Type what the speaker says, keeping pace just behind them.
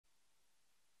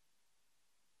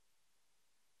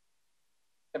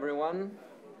Everyone.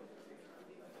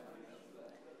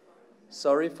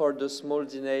 Sorry for the small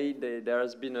delay. There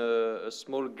has been a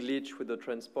small glitch with the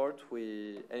transport.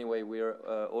 Anyway, we are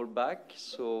all back.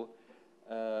 So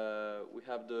we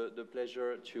have the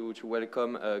pleasure to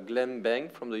welcome Glen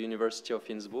from the University of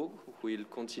Innsbruck, who will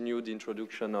continue the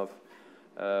introduction of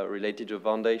related to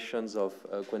foundations of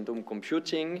quantum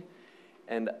computing.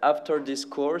 And after this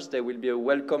course, there will be a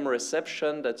welcome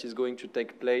reception that is going to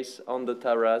take place on the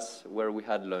terrace where we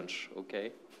had lunch,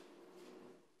 okay?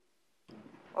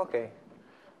 Okay,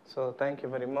 so thank you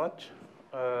very much.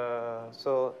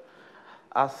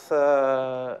 As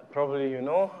probably you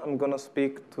know, I'm going to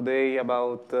speak today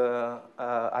about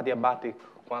adiabatic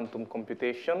quantum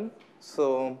computation.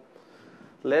 So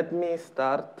let me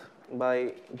start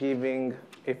by giving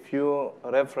a few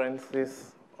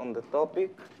references on the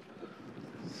topic.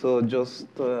 So just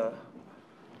an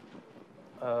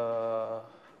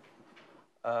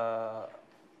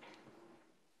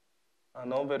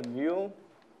overview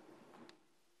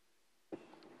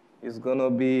is going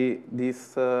to be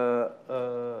this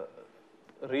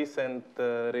recent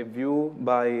review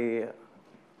by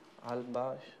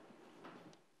Albash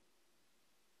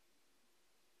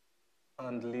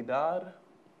and Lidar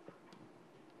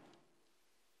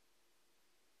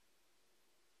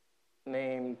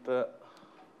named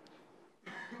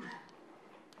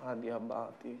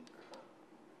Adiabatic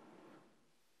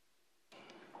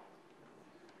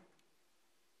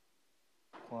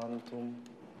quantum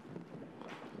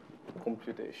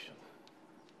computation.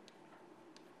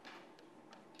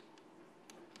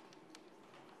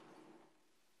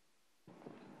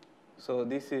 So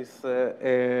this is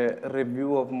a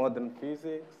review of modern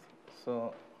physics.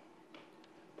 So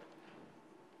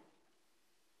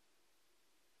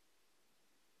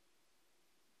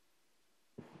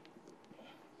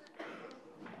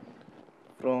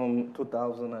from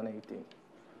 2018.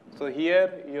 So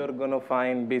here you're going to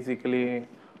find basically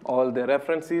all the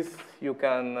references you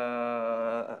can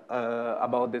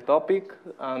about the topic,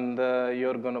 and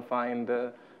you're going to find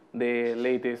the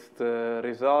latest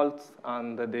results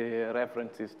and the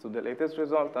references to the latest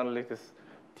result and latest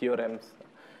theorems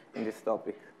in this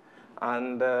topic.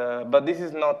 And but this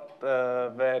is not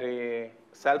very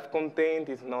self-contained.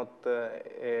 It's not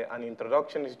an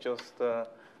introduction. It's just a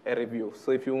review.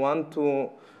 So if you want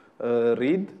to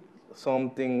read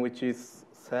something which is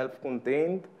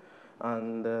self-contained,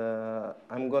 and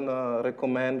I'm gonna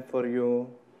recommend for you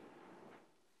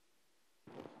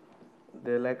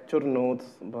the lecture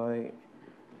notes by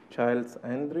Childs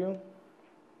Andrew.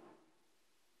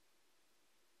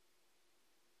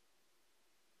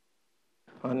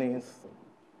 And it's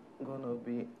gonna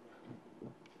be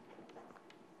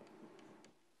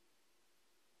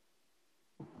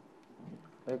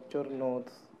lecture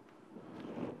notes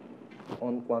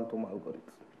on quantum algorithms.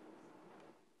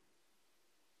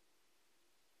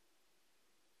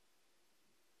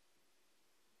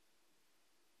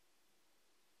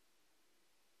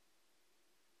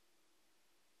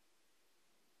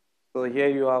 So here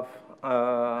you have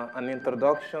an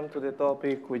introduction to the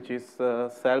topic, which is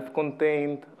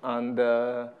self-contained, and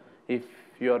if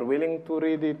you are willing to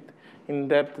read it in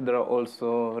depth, there are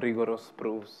also rigorous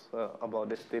proofs about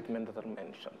the statement that are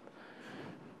mentioned.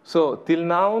 So till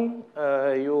now,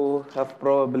 you have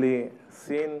probably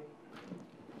seen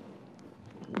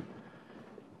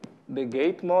the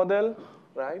gate model,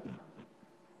 right,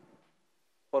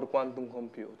 for quantum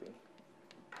computing.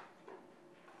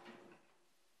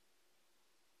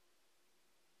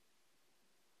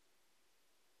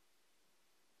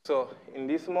 So in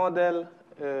this model,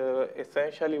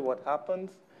 essentially what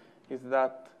happens is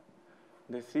that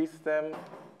the system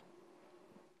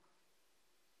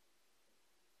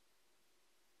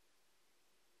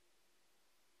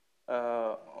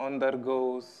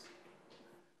undergoes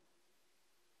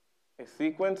a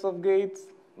sequence of gates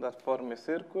that form a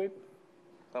circuit.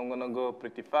 So I'm going to go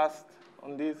pretty fast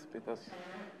on this because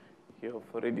you've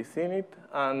already seen it.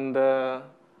 And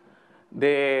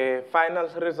the final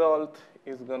result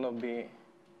is going to be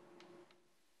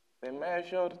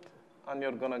measured, and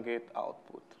you're going to get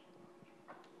output.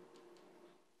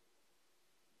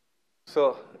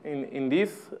 So in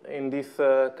this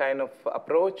kind of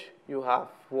approach, you have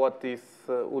what is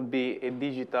would be a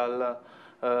digital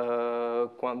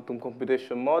quantum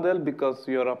computation model, because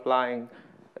you're applying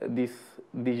these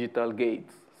digital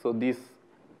gates, so these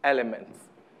elements.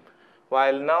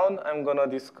 While now I'm going to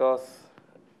discuss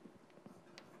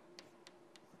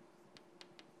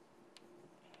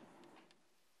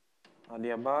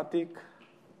adiabatic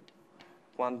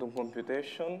quantum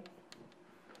computation.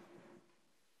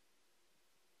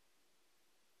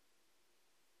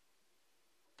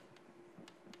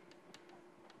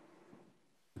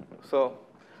 So,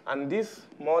 and this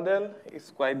model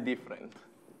is quite different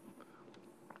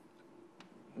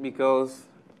because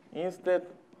instead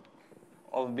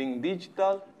of being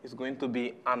digital, it's going to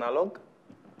be analog.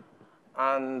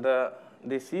 And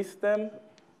the system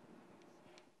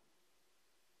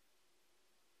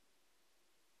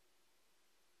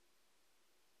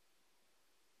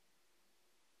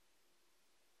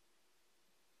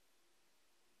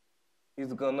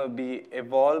is going to be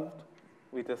evolved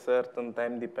with a certain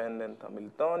time-dependent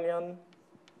Hamiltonian.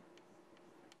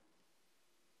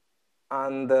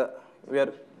 And we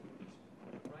are,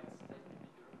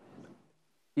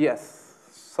 yes,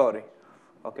 sorry,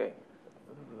 okay.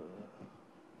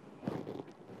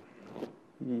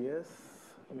 Yes,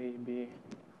 maybe.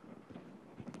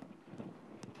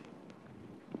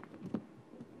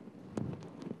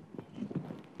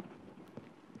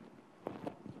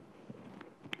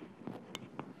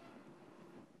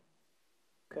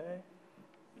 Okay.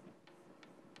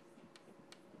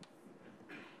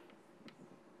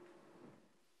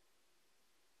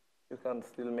 You can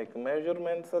still make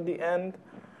measurements at the end,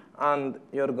 and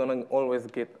you're going to always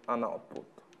get an output.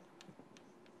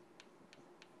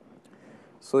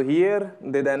 So here,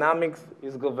 the dynamics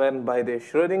is governed by the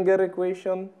Schrödinger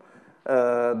equation,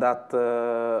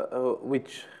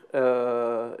 which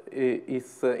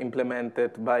is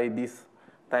implemented by this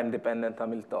time-dependent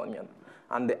Hamiltonian.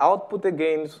 And the output,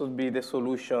 again, should be the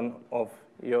solution of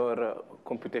your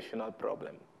computational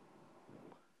problem.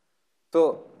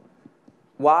 So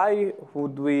why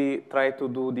would we try to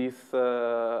do this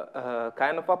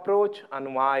kind of approach,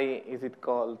 and why is it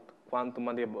called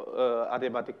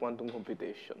adiabatic quantum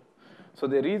computation? So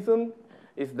the reason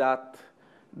is that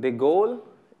the goal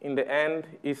in the end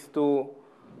is to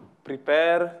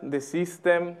prepare the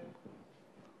system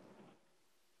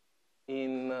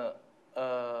in,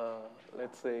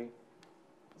 let's say,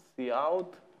 C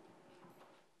out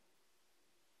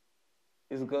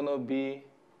is going to be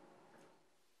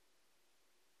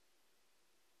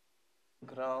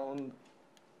ground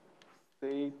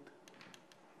state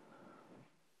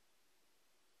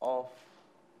of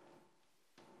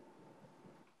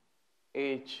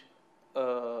H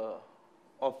of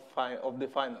the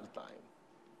final time,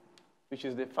 which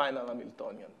is the final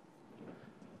Hamiltonian.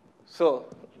 So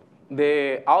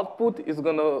the output is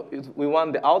we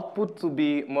want the output to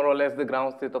be more or less the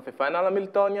ground state of a final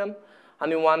Hamiltonian,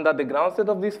 and we want that the ground state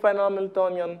of this final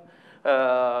Hamiltonian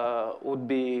would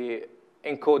be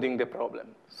encoding the problem.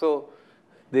 So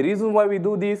the reason why we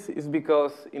do this is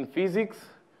because in physics,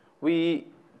 we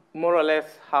more or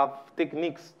less have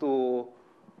techniques to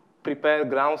prepare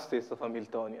ground states of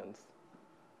Hamiltonians.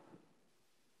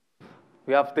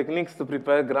 We have techniques to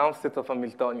prepare ground states of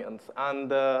Hamiltonians.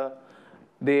 And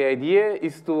the idea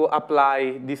is to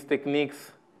apply these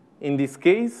techniques in this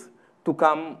case to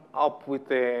come up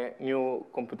with a new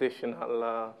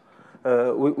computational,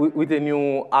 with a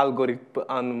new algorithm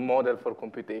and model for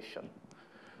computation.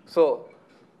 So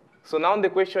now the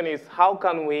question is, how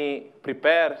can we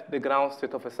prepare the ground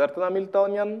state of a certain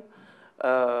Hamiltonian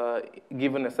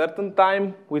given a certain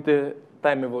time with a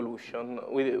time evolution,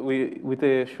 with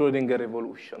a Schrödinger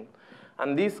evolution?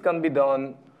 And this can be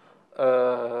done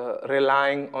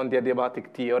relying on the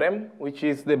adiabatic theorem, which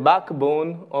is the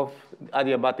backbone of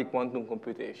adiabatic quantum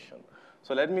computation.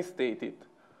 So let me state it.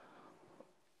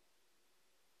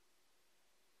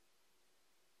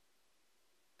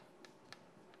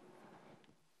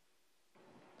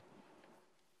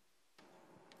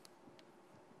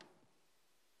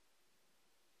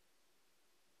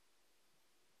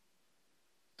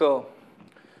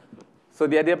 So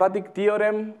the adiabatic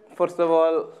theorem, first of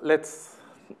all, let's,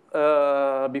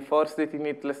 before stating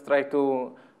it, let's try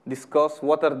to discuss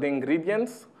what are the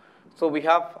ingredients. So we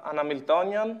have an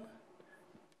Hamiltonian,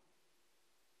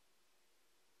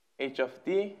 h of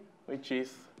t, which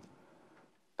is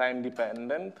time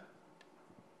dependent.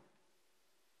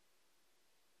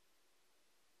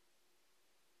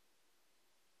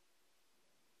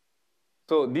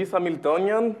 So this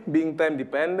Hamiltonian, being time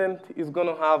dependent, is going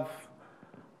to have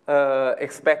a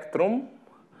spectrum,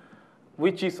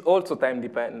 which is also time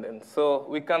dependent. So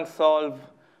we can solve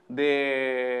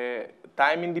the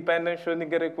time independent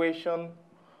Schrödinger equation,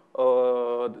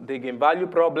 the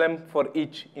eigenvalue problem for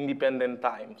each independent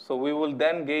time. So we will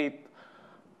then get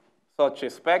such a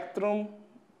spectrum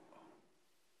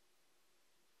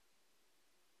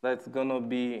that's going to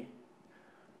be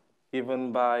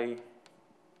given by,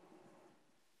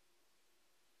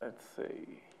 let's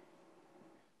say,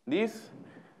 this,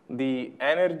 the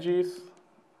energies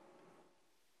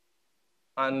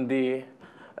and the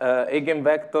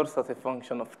eigenvectors as a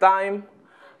function of time.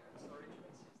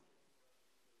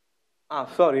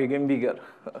 Sorry, again bigger.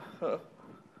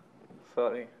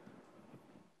 Sorry.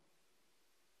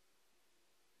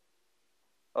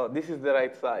 Oh, this is the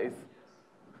right size.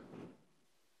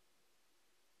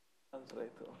 That's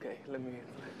right. Okay, let me.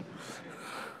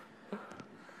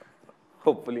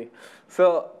 Hopefully.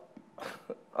 So,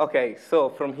 okay, so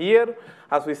from here,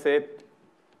 as we said,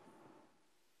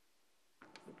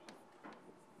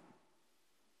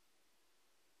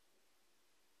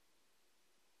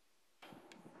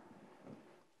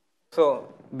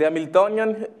 so the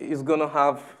Hamiltonian is going to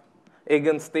have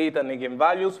eigenstate and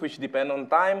eigenvalues which depend on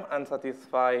time and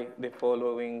satisfy the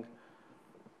following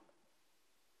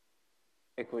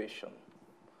equation.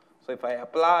 So if I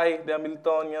apply the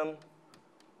Hamiltonian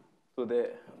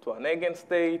to an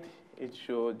eigenstate, it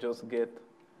should just get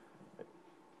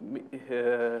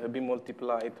be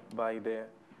multiplied by the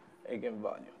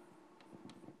eigenvalue.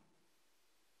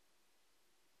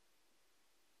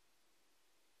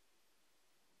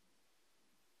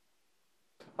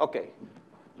 Okay,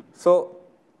 so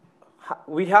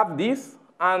we have this,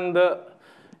 and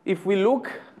if we look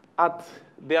at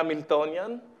the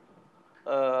Hamiltonian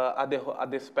at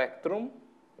the spectrum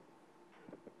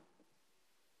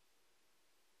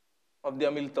of the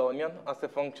Hamiltonian as a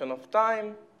function of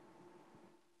time,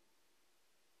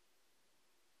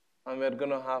 and we're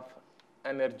going to have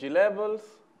energy levels,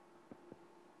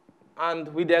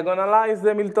 and we diagonalize the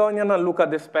Hamiltonian and look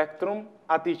at the spectrum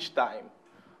at each time.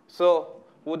 So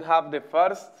would have the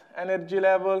first energy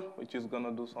level, which is going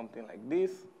to do something like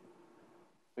this,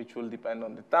 which will depend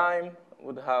on the time.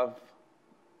 Would have,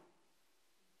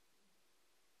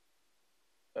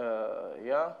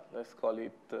 let's call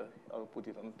it, I'll put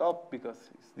it on top because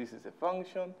this is a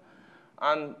function.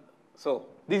 And so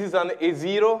this is an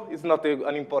A0. It's not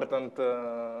an important,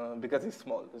 because it's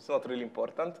small. It's not really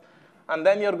important. And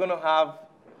then you're going to have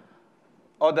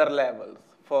other levels.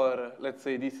 For, let's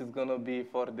say, this is going to be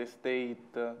for the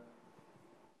state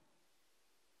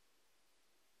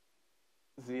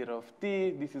 0 of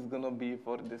t. This is going to be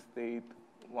for the state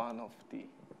 1 of t.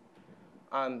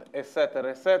 And et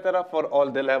cetera, for all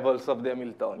the levels of the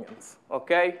Hamiltonians.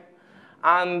 OK?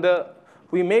 And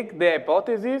we make the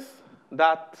hypothesis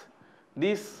that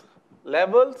these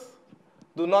levels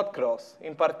do not cross.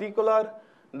 In particular,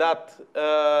 that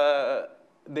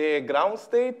the ground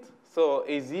state, so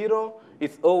A0,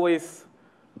 it's always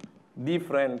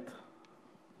different,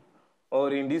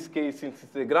 or in this case, since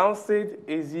it's a ground state,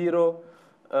 A0,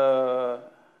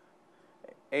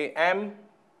 AM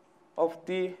of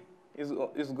t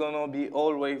is going to be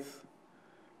always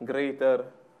greater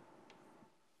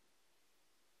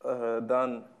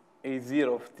than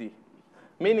A0 of t,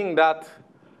 meaning that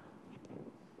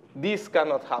this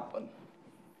cannot happen.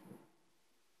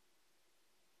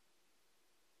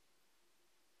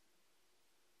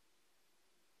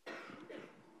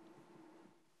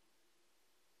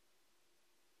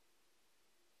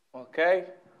 Okay,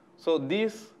 so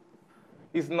this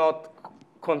is not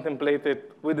contemplated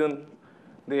within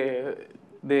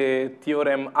the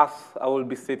theorem as I will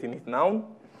be stating it now.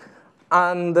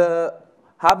 And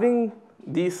having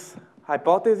this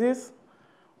hypothesis,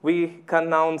 we can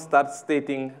now start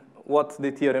stating what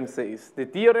the theorem says. The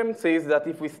theorem says that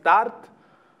if we start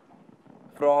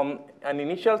from an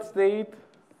initial state,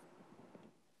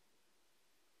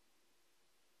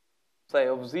 say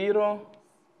of 0,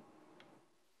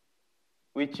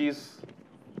 which is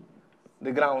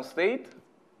the ground state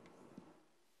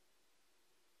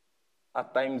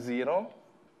at time 0.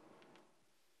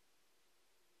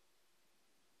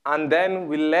 And then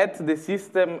we let the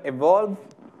system evolve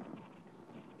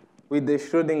with the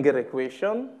Schrödinger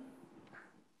equation.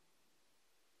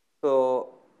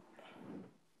 So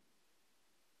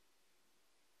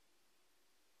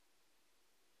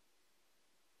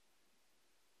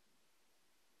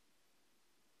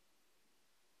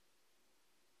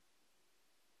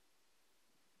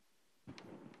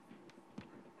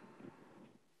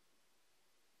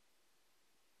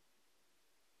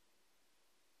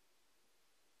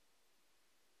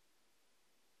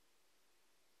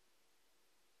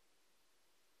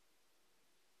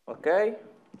okay.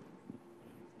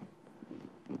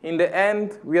 In the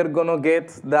end, we are going to get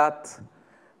that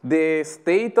the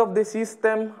state of the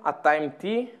system at time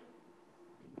t,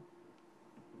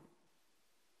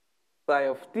 psi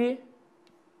of t,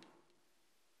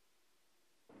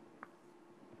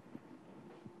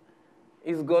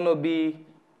 is going to be,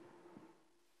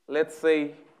 let's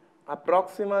say,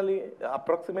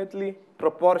 approximately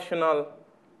proportional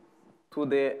to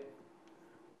the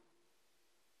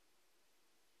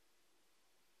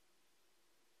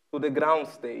ground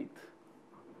state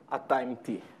at time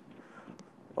t.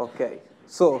 Okay,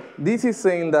 so this is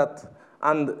saying that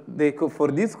And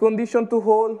for this condition to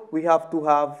hold, we have to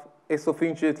have a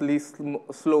sufficiently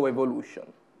slow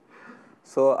evolution.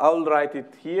 So I'll write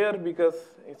it here because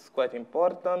it's quite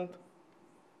important.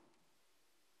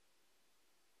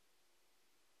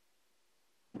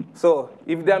 So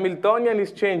if the Hamiltonian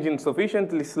is changing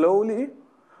sufficiently slowly,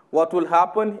 what will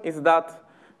happen is that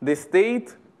the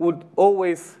state would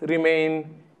always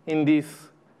remain in the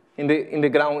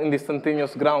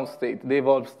instantaneous ground state, the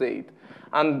evolved state.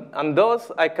 And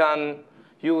thus, I can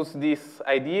use this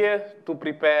idea to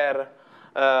prepare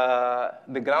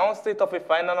the ground state of a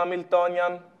final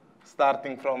Hamiltonian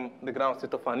starting from the ground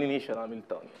state of an initial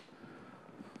Hamiltonian.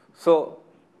 So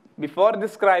before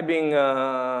describing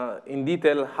in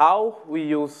detail how we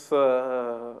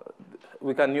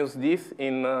can use this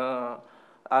in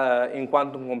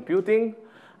quantum computing,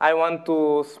 I want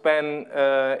to spend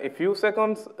a few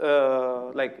seconds,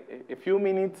 like a few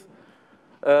minutes,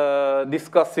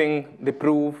 discussing the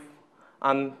proof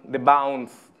and the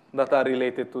bounds that are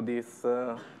related to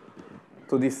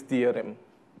this theorem.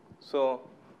 So,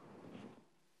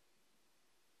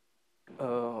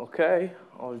 okay,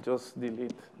 I'll just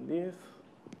delete this.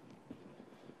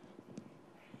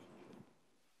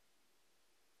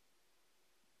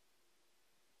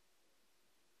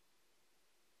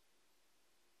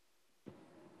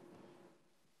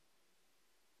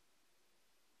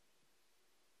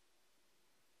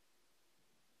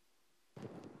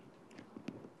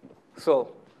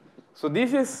 So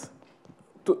this is,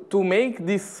 to make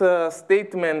this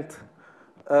statement,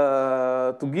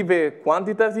 to give a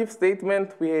quantitative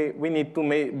statement, we need to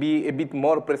be a bit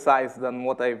more precise than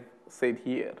what I've said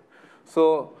here.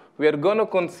 So we are going to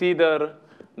consider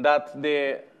that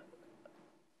the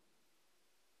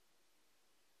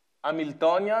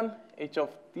Hamiltonian h of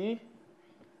t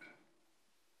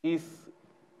is,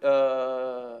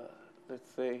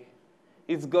 let's say,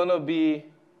 it's going to be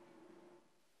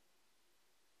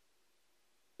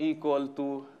equal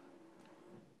to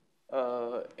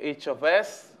h of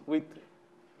s with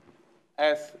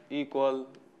s equal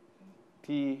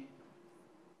t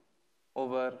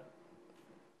over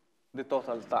the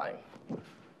total time.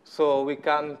 So we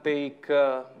can take,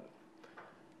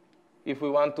 if we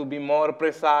want to be more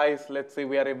precise, let's say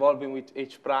we are evolving with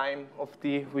h prime of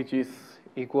t, which is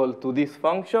equal to this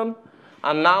function.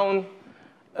 And now,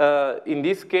 in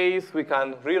this case, we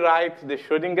can rewrite the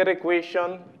Schrödinger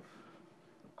equation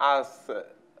as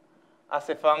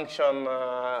a function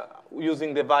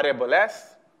using the variable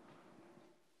s.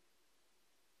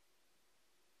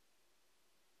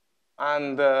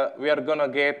 And we are going to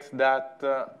get that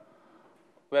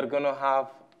we're going to have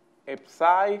a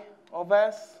psi of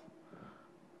s.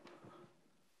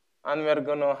 And we're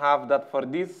going to have that for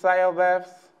this psi of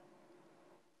s,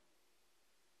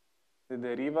 the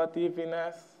derivative in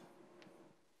s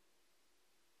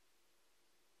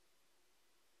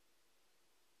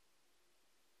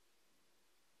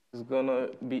is going to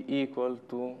be equal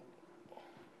to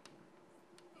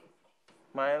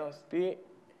minus t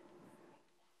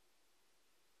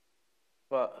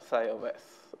psi of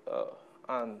s,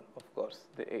 and of course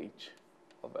the h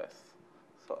of s.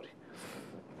 Sorry.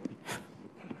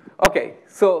 Okay,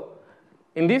 so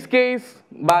in this case,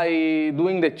 by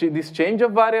doing this change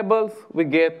of variables, we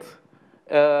get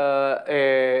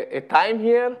a time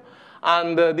here.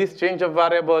 And this change of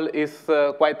variable is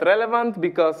quite relevant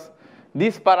because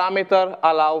this parameter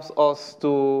allows us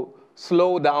to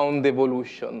slow down the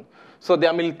evolution. So the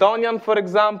Hamiltonian, for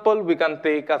example, we can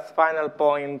take as final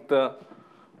point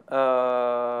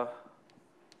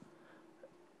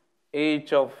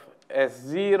h of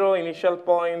s0, initial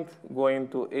point, going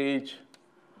to h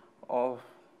of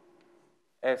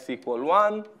s equal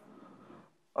 1.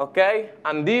 Okay?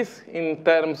 And this, in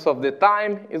terms of the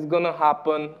time, is going to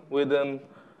happen within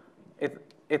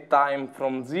a time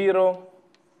from 0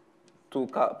 to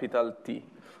capital T.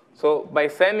 So by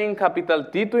sending capital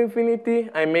T to infinity,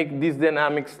 I make this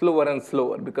dynamic slower and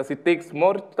slower because it takes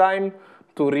more time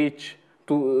to reach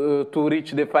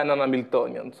the final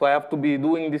Hamiltonian. So I have to be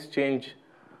doing this change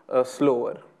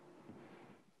slower.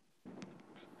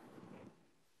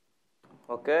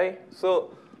 Okay,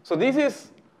 so this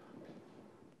is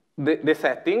the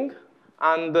setting,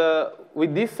 and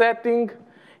with this setting,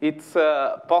 it's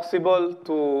possible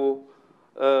to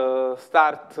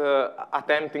start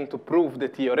attempting to prove the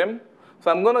theorem.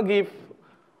 So I'm going to give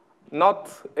not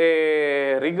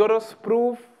a rigorous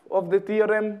proof of the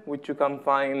theorem, which you can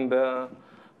find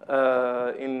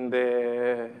in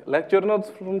the lecture notes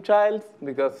from Childs,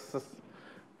 because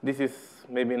this is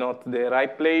maybe not the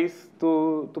right place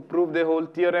to prove the whole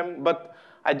theorem. But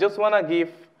I just want to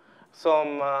give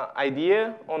some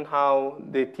idea on how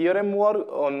the theorem works,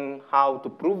 on how to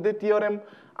prove the theorem,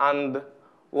 and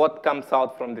what comes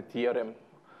out from the theorem.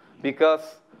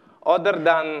 Because other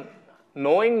than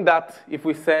knowing that if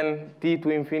we send t to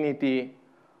infinity,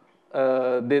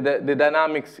 the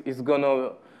dynamics is going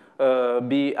to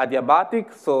be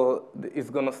adiabatic, so it's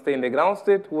going to stay in the ground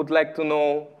state, would like to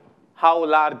know how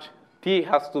large t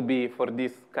has to be for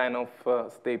this kind of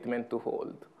statement to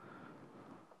hold.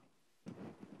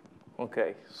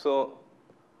 Okay, so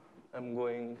I'm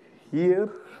going here.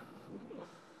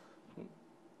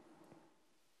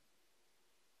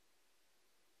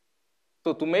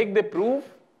 So to make the proof,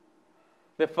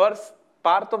 the first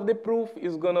part of the proof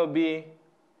is going to be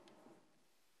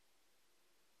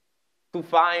to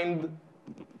find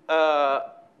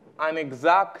an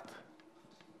exact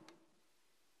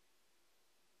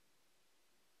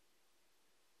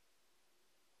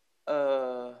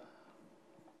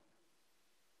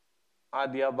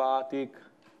adiabatic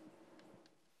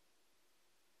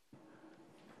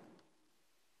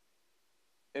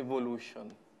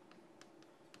evolution.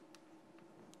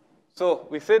 So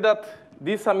we say that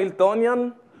this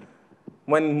Hamiltonian,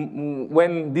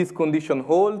 when this condition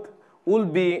hold, will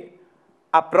be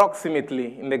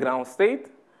approximately in the ground state,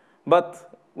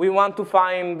 but we want to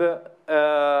find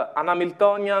an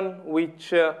Hamiltonian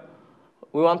which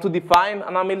we want to define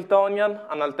an Hamiltonian,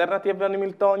 an alternative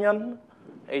Hamiltonian,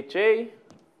 HA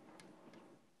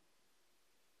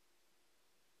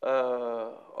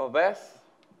of S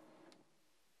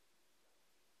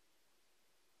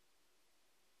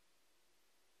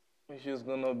which is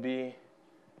going to be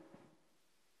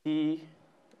T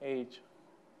H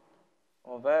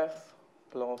of S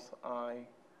plus I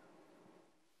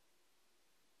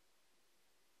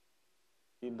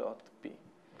P dot P.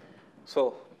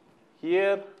 So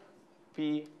here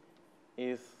P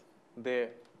is the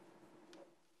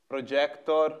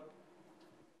projector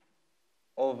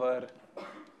over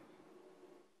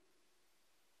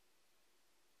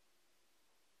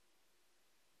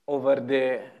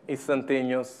the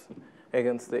instantaneous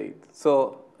eigenstate.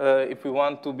 So if we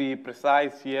want to be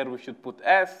precise here, we should put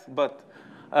S, but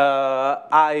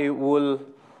I will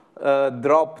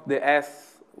drop the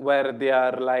S where they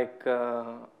are like,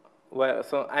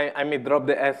 so I may drop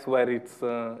the S where it's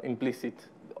implicit.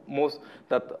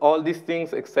 That all these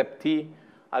things except T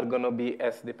are going to be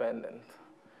S dependent.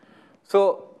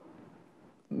 So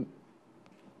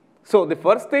the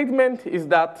first statement is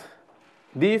that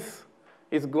this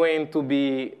is going to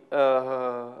be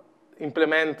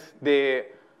implement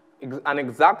an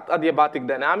exact adiabatic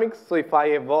dynamics. So if I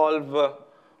evolve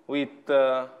with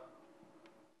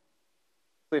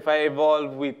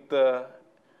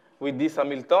this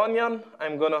Hamiltonian,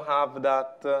 I'm going to have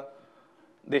that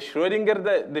the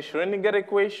Schrödinger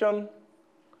equation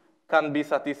can be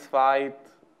satisfied.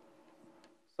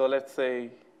 So let's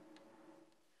say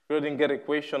Schrödinger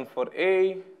equation for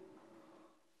A.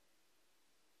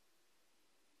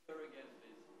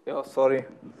 Oh, sorry.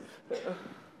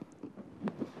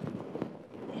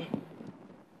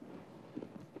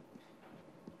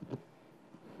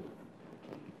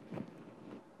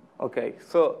 Okay,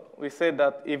 so we said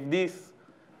that if this,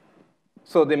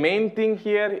 so the main thing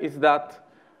here is that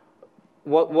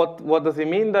what does it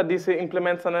mean that this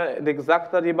implements the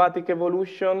exact adiabatic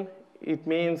evolution? It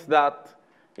means that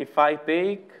if I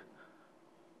take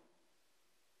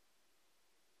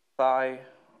psi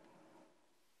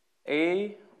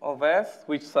A of S,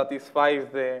 which satisfies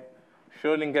the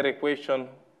Schrödinger equation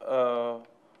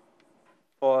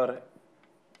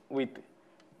with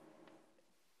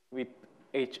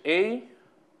HA,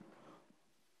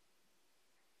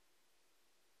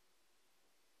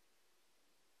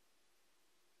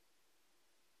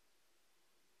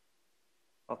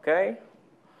 okay?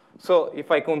 So if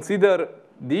I consider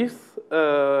this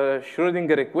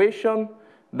Schrödinger equation,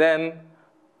 then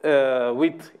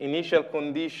with initial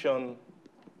condition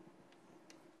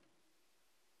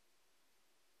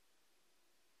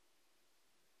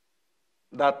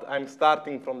that I'm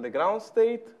starting from the ground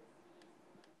state,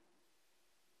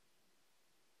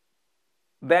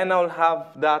 then I'll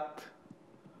have that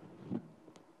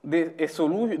the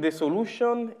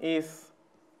solution is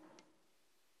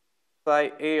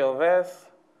psi A of S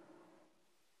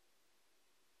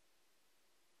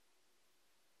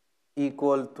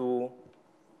equal to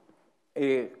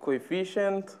a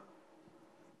coefficient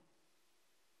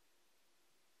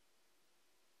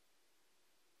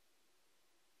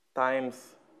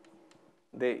times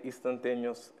the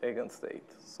instantaneous eigenstate.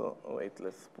 So wait,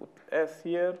 let's put S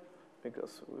here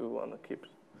because we want to keep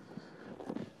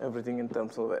everything in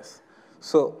terms of S.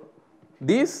 So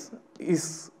this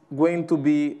is going to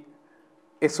be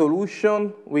a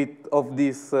solution of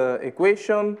this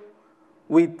equation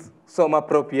with some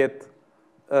appropriate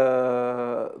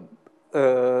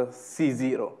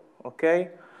C0,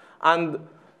 okay? And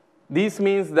this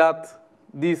means that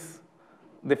the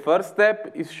first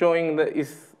step is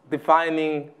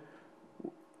defining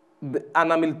an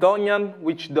Hamiltonian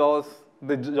which does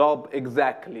the job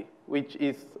exactly, which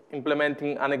is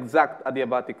implementing an exact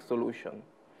adiabatic solution.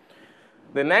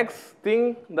 The next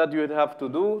thing that you would have to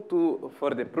do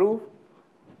for the proof,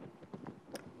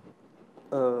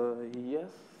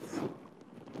 yes.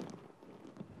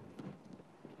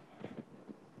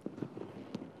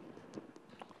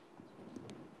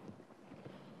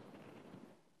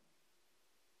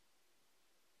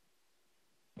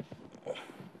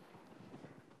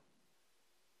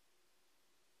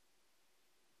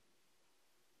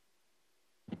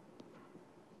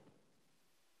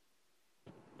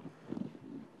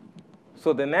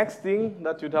 So the next thing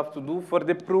that you'd have to do for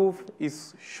the proof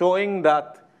is showing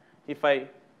that if I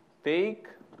take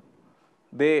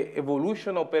the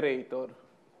evolution operator,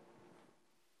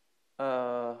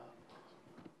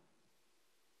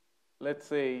 let's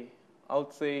say, I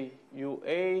would say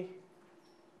UA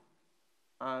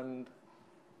and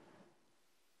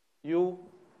U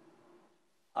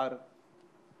are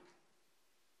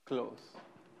close.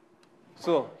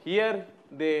 So here,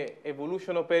 the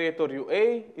evolution operator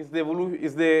UA is the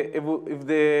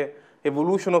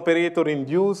evolution operator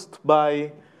induced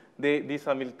by this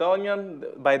Hamiltonian,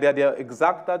 by the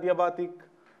exact adiabatic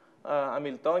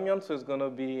Hamiltonian. So it's going to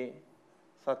be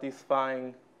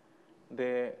satisfying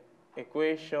the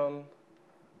equation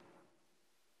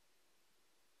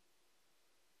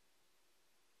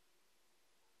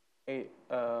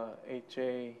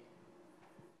HA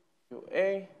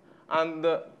UA. And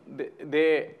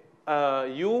the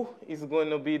U is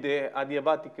going to be the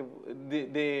adiabatic,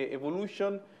 the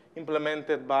evolution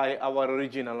implemented by our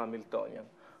original Hamiltonian.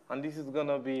 And this is going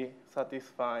to be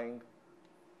satisfying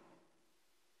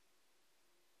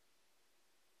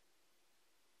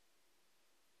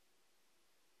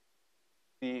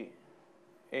the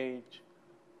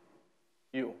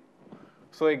HU.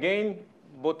 So again,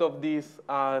 both of these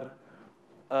are,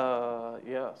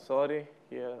 here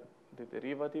the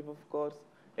derivative, of course.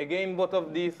 Again, both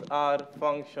of these are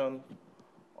function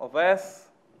of S.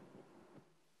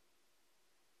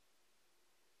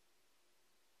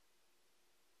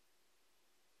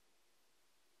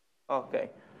 Okay,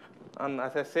 and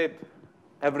as I said,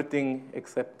 everything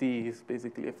except T is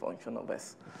basically a function of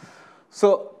S.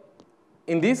 So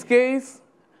in this case,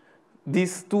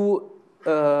 these two,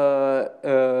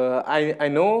 I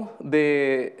know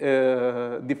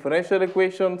the differential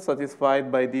equation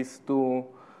satisfied by these two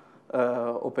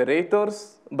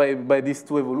operators, by these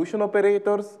two evolution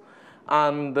operators.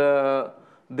 And the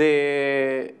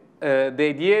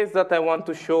idea is that I want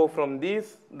to show from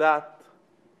this that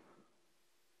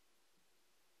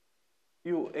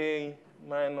UA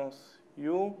minus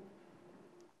U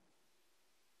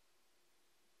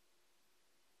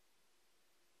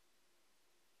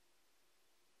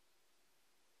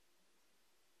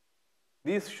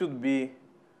this should be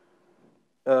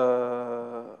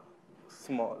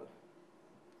small.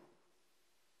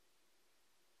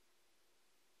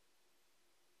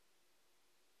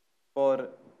 For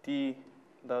T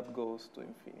that goes to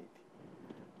infinity.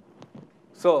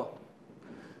 So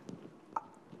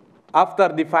after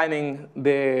defining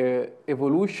the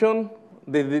evolution,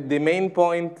 the main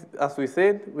point, as we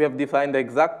said, we have defined the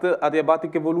exact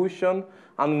adiabatic evolution.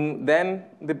 And then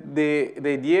the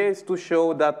idea is to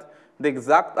show that the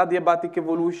exact adiabatic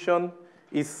evolution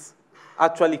is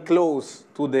actually close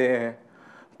to the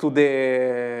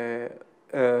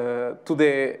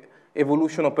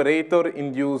evolution operator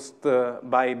induced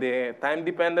by the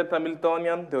time-dependent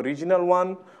Hamiltonian, the original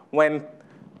one, when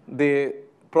the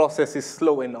process is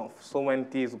slow enough, so when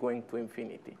T is going to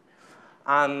infinity.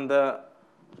 And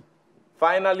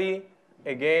finally,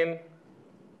 again,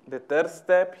 the third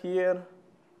step here,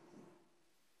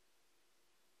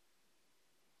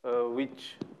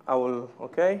 which I'll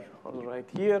write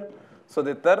here. So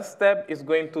the third step is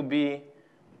going to be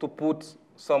to put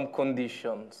some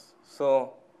conditions.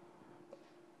 So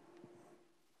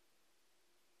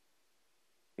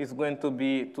it's going to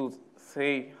be to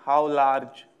say how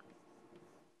large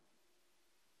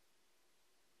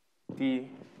T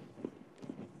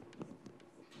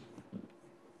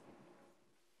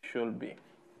should be.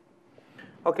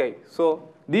 Okay, so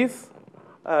these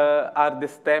are the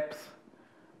steps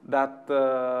that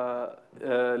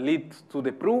lead to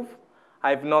the proof.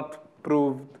 I've not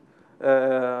proved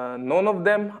none of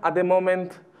them at the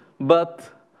moment, but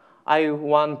I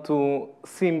want to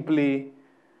simply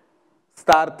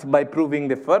start by proving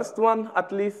the first one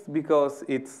at least, because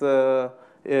it's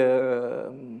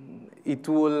it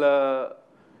will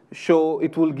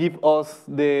it will give us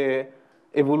the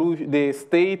evolution, the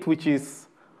state which is,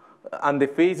 and the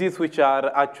phases which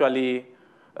are actually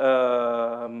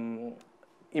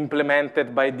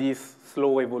implemented by this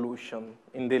slow evolution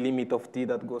in the limit of t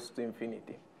that goes to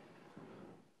infinity.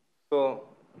 So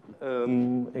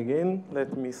again,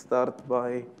 let me start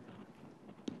by,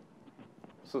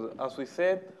 so as we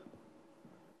said,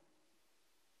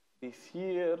 this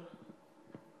here.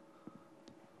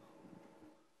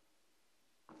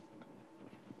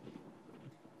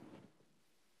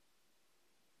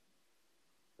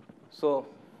 So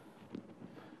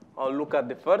I'll look at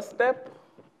the first step.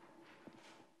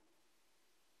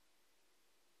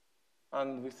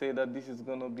 And we say that this is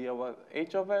going to be our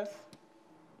h of s.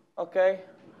 Okay.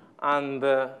 And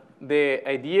the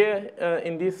idea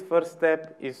in this first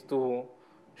step is to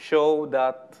show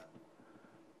that,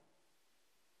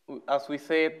 as we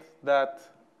said, that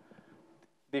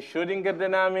the Schrödinger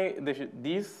dynamic,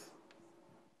 this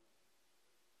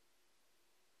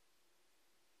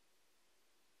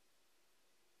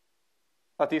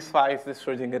satisfies the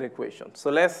Schrödinger equation.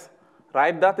 So let's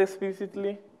write that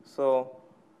explicitly. So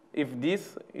if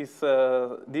this is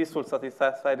this will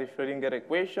satisfy the Schrödinger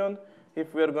equation,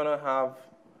 if we're going to have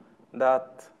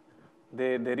that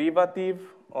the derivative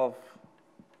of,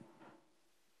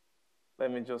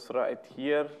 let me just write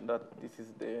here that this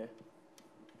is the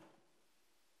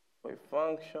wave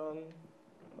function,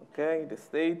 okay, the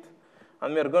state,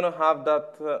 and we're going to have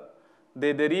that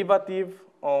the derivative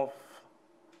of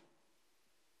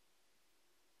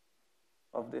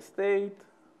the state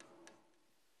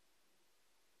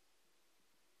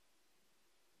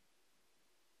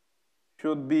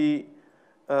should be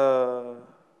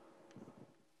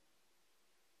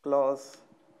plus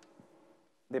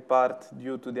the part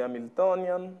due to the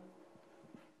Hamiltonian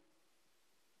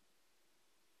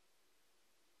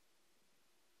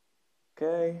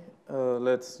okay.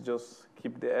 Let's just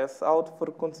keep the s out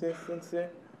for consistency.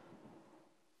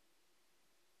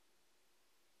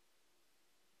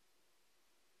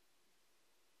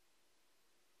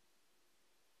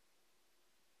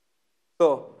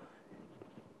 So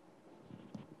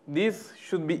this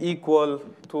should be equal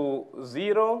to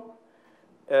 0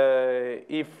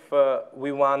 if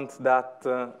we want that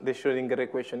the Schrödinger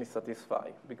equation is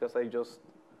satisfied, because I just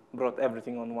brought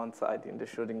everything on one side in the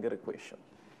Schrödinger equation.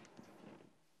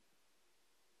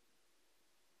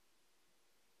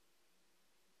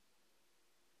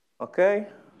 Okay.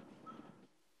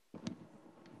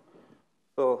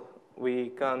 So we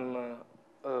can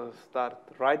start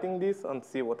writing this and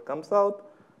see what comes out.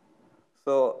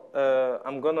 So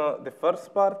the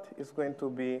first part is going to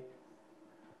be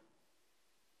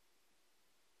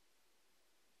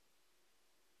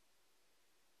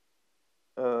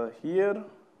here.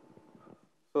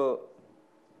 So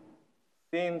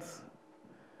since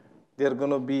there are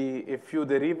going to be a few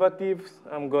derivatives,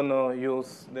 I'm going to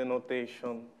use the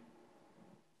notation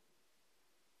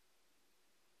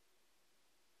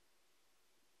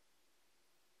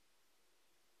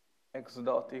x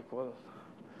dot equal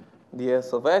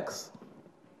ds of x.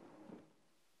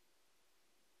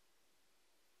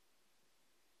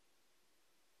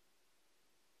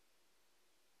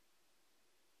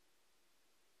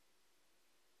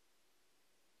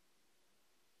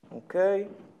 Okay,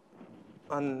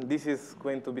 and this is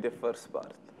going to be the first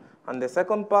part. And the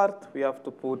second part, we have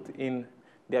to put in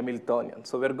the Hamiltonian.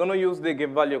 So we're going to use the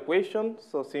eigenvalue equation.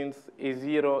 So since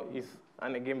A0 is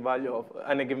an eigenvalue of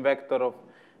an eigenvector of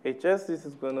HS, this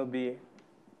is going to be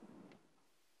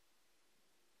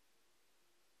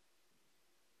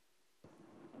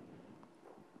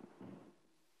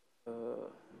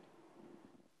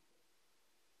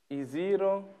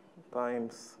E0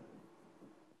 times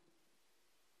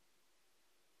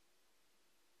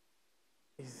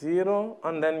E0,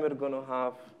 and then we're going to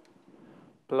have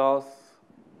plus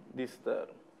this term.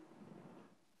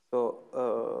 So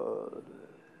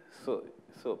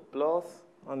so plus,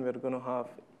 and we're going to have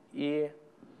E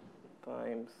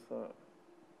times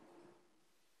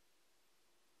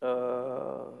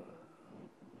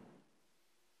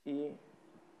E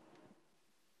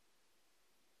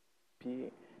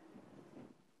P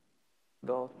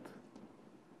dot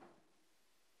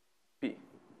P.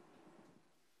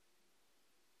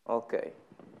 Okay,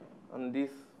 and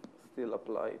this still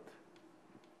applied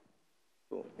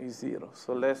to E0.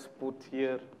 So let's put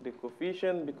here the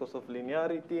coefficient because of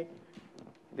linearity.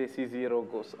 The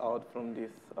C0 goes out from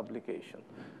this application.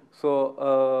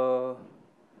 So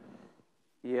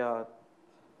yeah,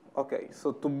 Okay,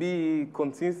 so to be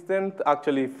consistent,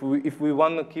 actually, if we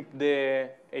want to keep the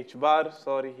h bar,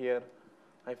 sorry here,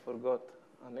 I forgot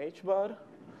an h bar.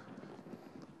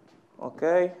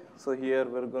 Okay, so here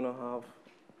we're going to have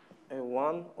a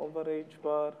 1 over h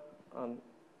bar, and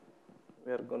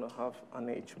we're going to have an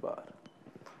h bar.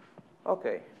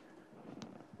 Okay.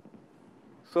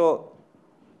 So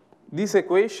this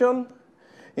equation,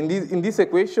 in this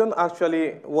equation,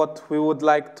 actually, what we would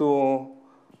like to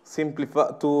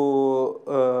simplify,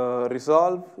 to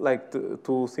resolve, like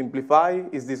to simplify,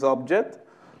 is this object.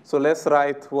 So let's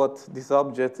write what this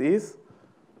object is.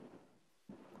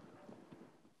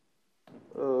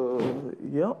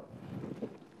 Yeah.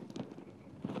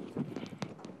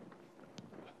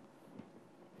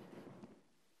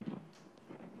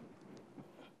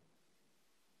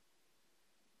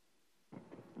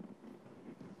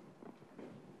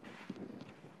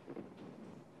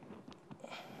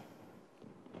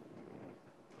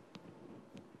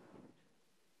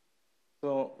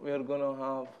 So we are going to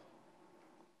have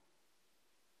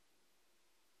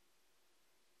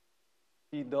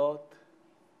P dot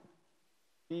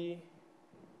P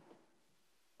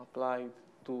applied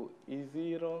to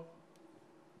E0,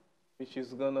 which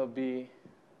is going to be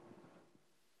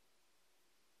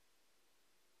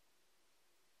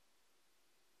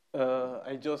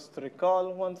I just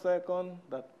recall 1 second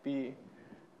that P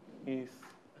is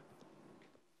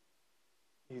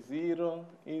E0,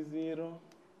 E0.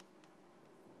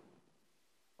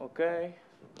 Okay,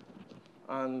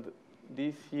 and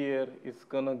this here is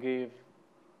gonna give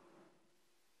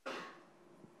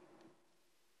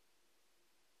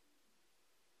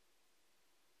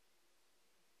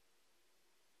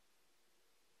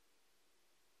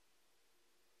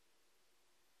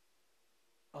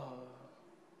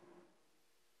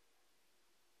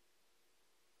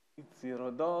it's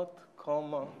 0 dot,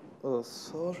 comma,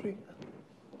 sorry,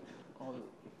 I'll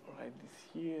write this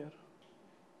here.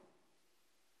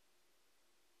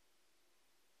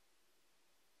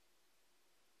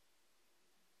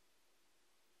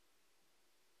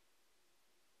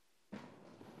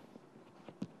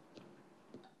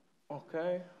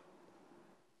 Okay.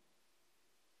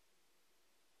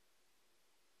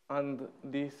 And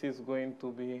this is going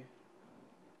to be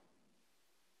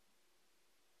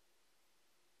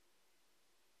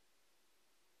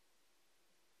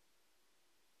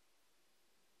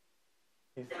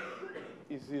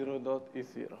is 0 dot is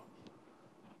 0.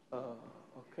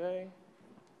 Okay.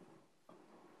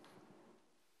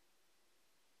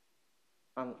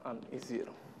 And is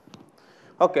 0.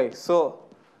 Okay, so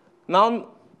now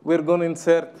we're going to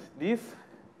insert this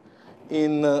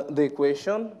in the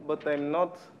equation, but I'm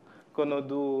not going to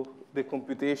do the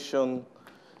computation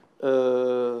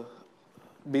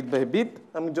bit by bit.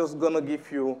 I'm just going to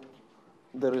give you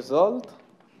the result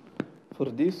for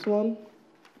this one.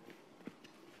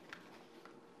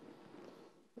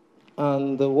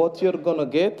 And what you're going to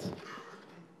get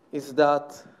is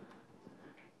that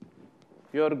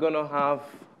you're going to have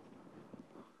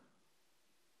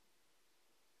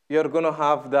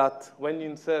that when you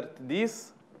insert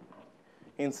this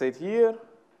inside here,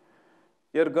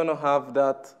 you're going to have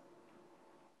that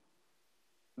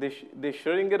the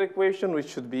Schrödinger equation, which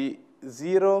should be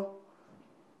 0,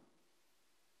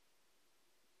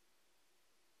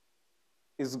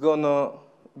 is going to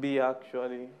be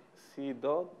actually C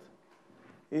dot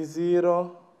is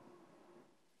 0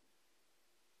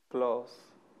 plus,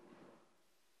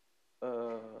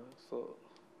 so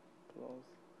plus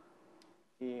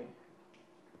E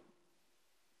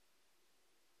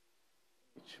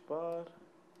H bar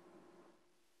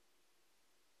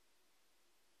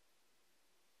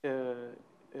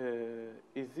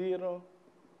is 0,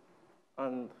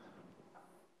 and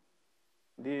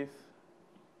this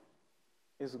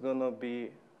is going to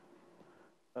be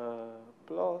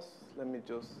plus. Let me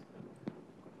just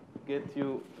get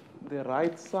you the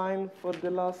right sign for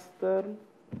the last term.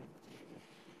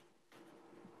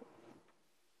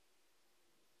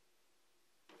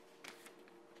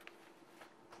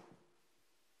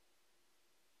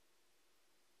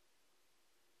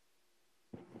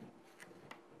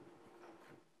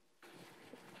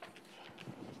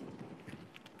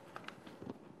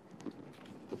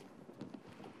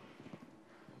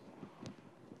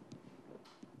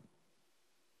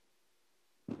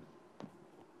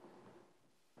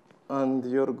 And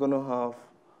you're going to have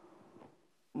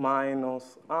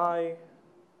minus I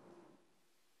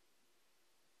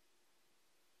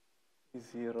is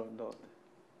 0 dot.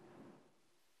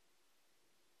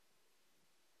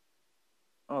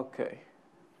 Okay.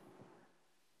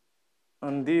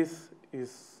 And this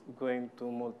is going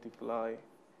to multiply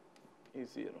is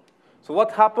 0. So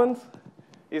what happens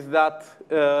is that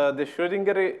the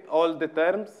Schrödinger, all the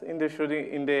terms in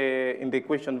the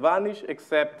equation vanish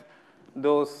except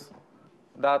those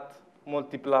that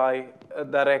multiply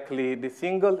directly the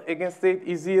single eigenstate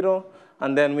E0,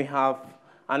 and then we have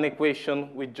an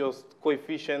equation with just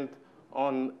coefficient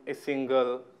on a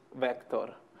single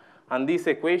vector. And this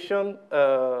equation,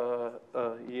 here,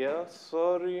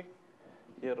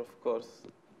 of course,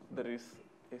 there is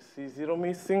a C0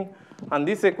 missing. And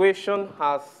this equation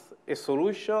has a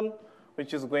solution,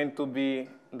 which is going to be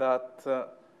that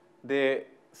the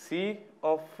C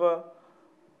of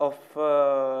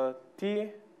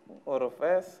T, or of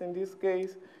S in this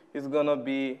case, is going to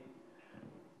be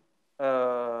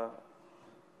an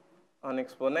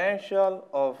exponential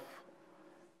of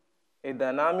a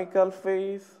dynamical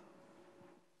phase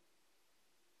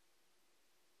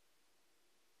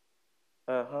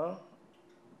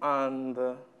and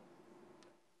a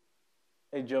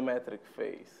geometric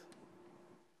phase.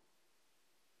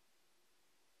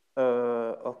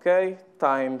 Okay,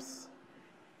 times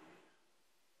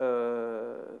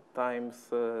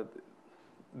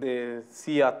the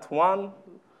C at 1,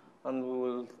 and we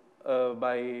will,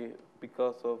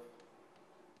 because of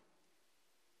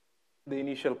the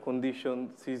initial condition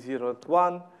C0 at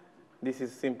 1, this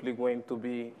is simply going to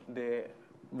be the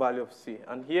value of C.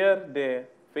 And here the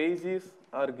phases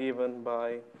are given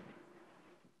by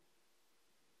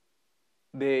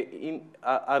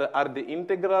are the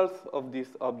integrals of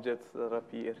these objects that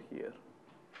appear here.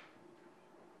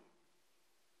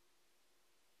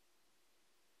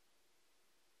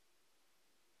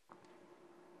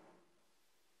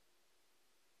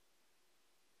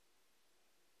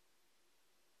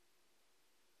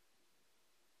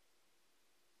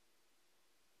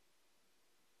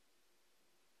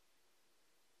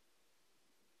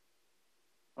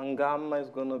 And gamma is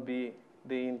going to be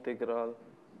the integral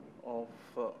of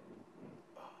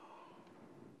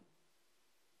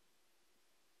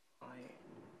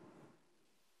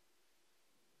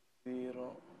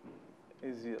I0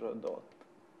 is 0 dot.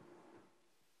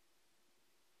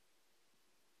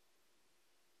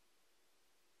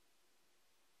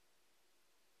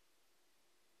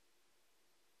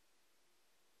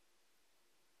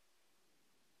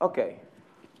 Okay,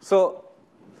 so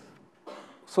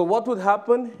what would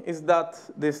happen is that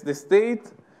the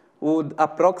state would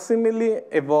approximately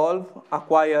evolve,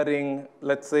 acquiring,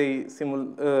 let's say,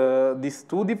 these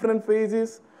two different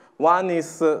phases. One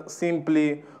is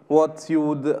simply what you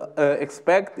would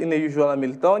expect in a usual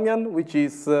Hamiltonian, which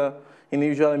is in a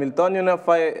usual Hamiltonian,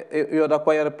 you would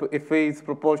acquire a phase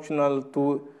proportional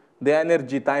to the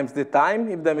energy times the time,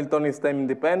 if the Hamiltonian is time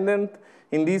independent.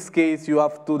 In this case, you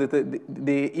have to,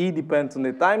 the E depends on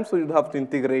the time, so you'd have to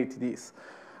integrate this.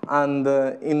 And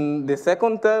in the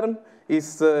second term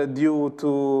is due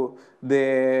to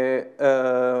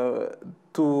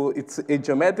it's a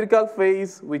geometrical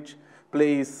phase, which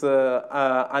plays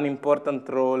an important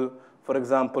role, for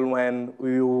example, when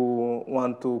you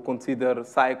want to consider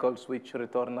cycles which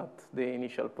return at the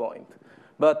initial point.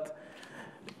 But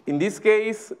in this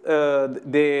case,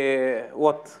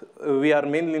 what we are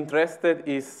mainly interested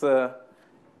is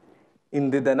in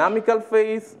the dynamical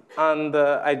phase, and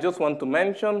I just want to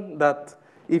mention that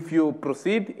if you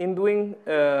proceed in doing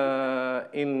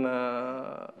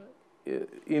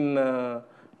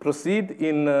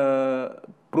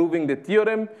proving the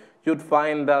theorem, you'd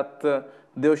find that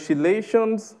the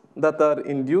oscillations that are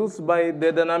induced by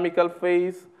the dynamical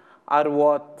phase are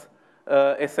what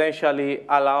essentially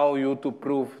allow you to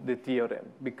prove the theorem,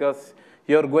 because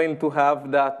you're going to have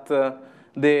that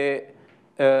the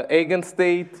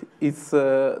eigenstate is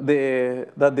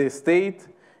that the state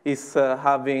is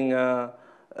having that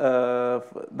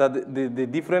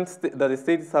the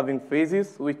state is having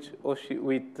phases which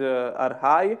are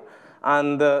high,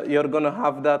 and you're going to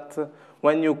have that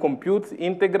when you compute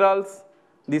integrals,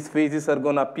 these phases are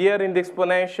going to appear in the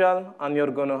exponential, and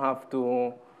you're going to have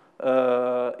to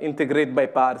integrate by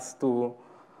parts to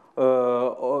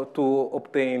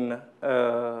obtain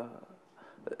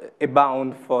a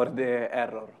bound for the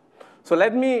error. So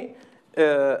let me,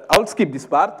 I'll skip this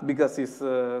part because it's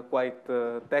quite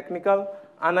technical,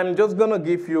 and I'm just going to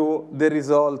give you the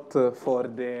result for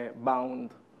the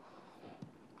bound.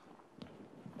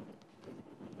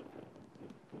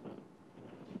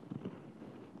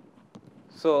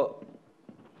 So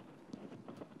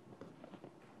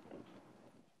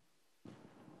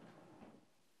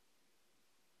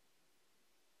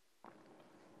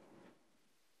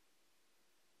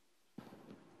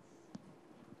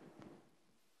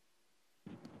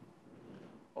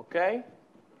okay?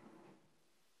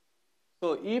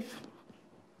 So if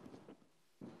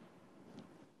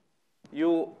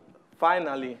you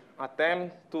finally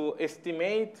attempt to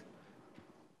estimate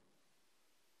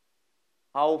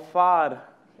how far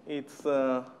it's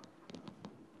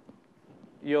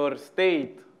your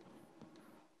state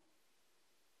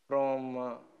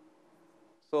from,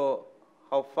 so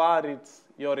how far it's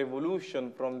your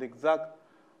evolution from the exact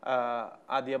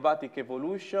adiabatic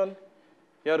evolution,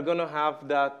 you're going to have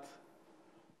that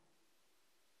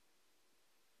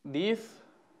this,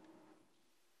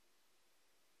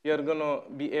 you're going to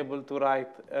be able to write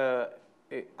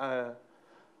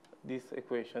this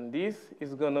equation. This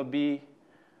is going to be,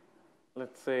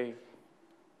 let's say,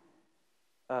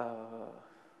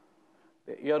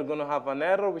 you're going to have an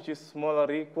error which is smaller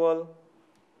or equal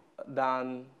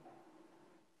than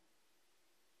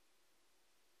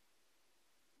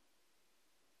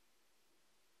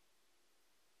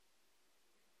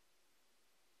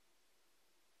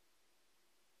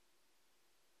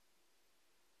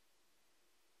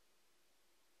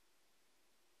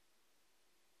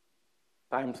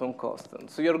times some constant.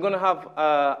 So you're going to have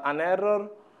an error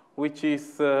which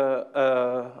is,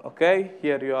 okay,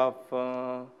 here you have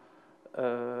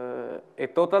a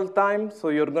total time. So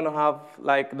you're going to have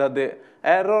like that the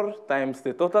error times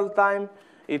the total time.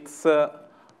 It's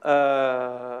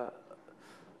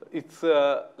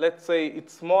let's say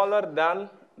it's smaller than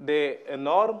the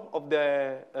norm of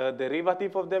the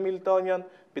derivative of the Hamiltonian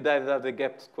divided by the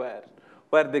gap square,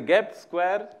 where the gap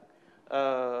square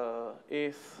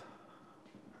is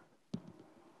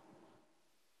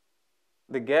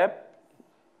the gap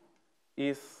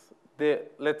is the,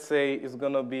 let's say, is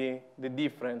going to be the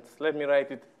difference. Let me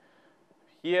write it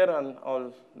here and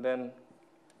I'll then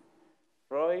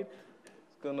draw it.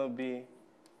 It's going to be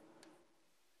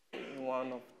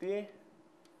E1 of t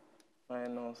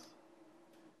minus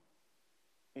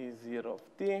E0 of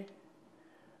t.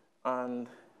 And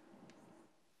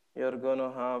you're going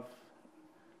to have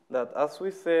that, as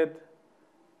we said,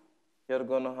 you're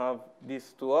going to have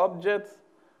these two objects.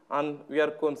 And we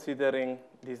are considering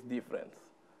this difference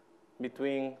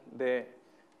between the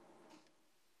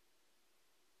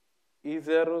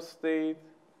E0 state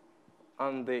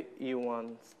and the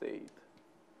E1 state.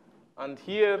 And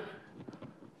here,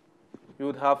 you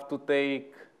would have to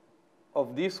take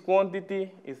of this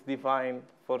quantity is defined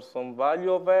for some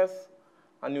value of S,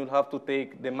 and you'll have to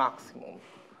take the maximum.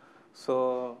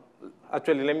 So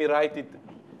actually, let me write it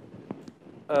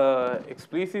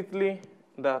explicitly,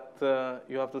 that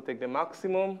you have to take the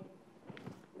maximum.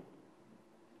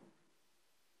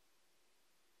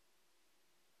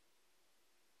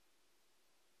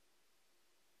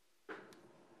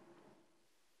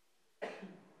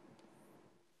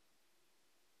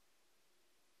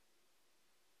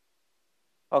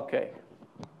 Okay.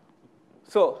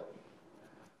 So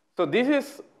this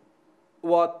is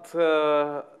what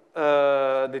the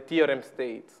theorem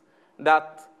states,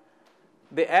 that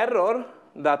the error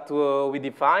that we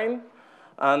define,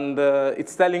 and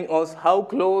it's telling us how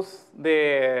close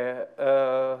the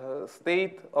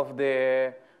state of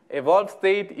the evolved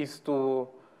state is to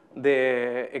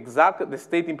the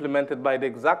state implemented by the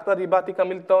exact adiabatic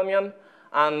Hamiltonian.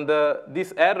 And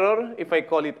this error, if I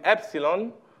call it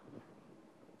epsilon,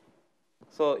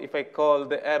 so if I call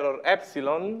the error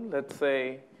epsilon, let's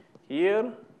say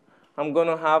here, I'm going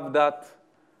to have that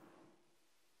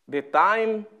the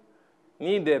time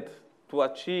needed to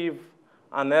achieve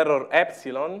an error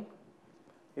epsilon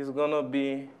is going to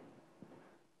be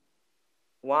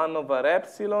 1 over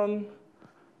epsilon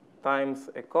times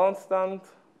a constant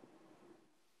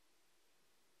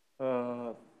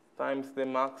times the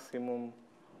maximum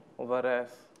over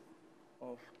S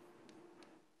of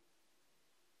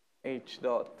H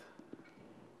dot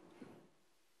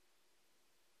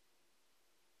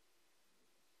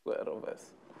square of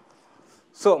S.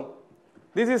 So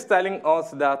this is telling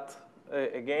us that,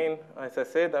 again, as I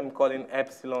said, I'm calling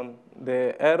epsilon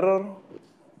the error.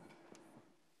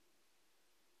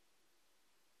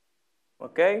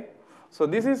 Okay? So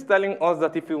this is telling us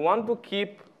that if we want to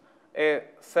keep a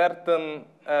certain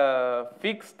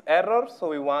fixed error, so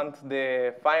we want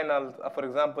the final, for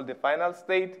example, the final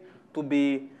state to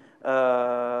be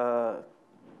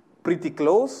pretty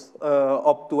close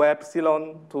up to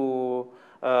epsilon to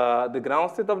the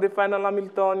ground state of the final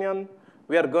Hamiltonian,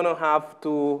 we are going to have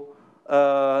to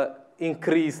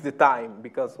increase the time,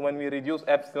 because when we reduce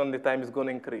epsilon, the time is going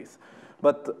to increase.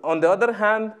 But on the other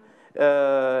hand,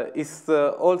 it's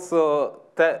also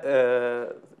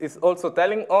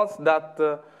telling us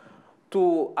that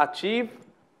to achieve,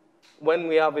 when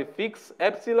we have a fixed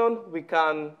epsilon, we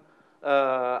can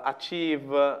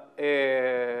achieve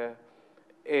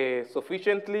a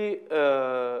sufficiently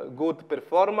good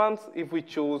performance if we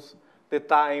choose the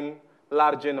time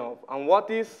large enough. And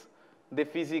what is the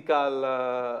physical,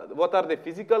 what are the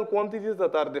physical quantities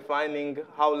that are defining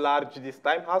how large this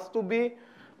time has to be?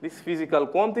 These physical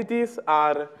quantities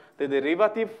are the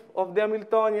derivative of the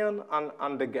Hamiltonian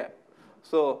and the gap.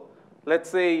 So let's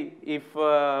say if,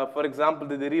 for example,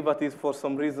 the derivative for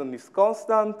some reason is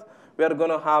constant, we are going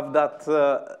to have that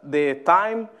the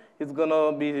time is going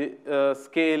to be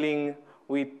scaling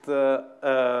with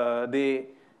the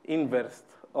inverse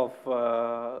of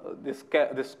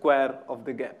the square of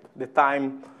the gap, the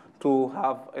time to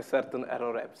have a certain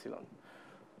error epsilon.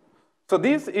 So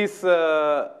this is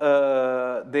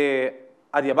the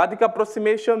adiabatic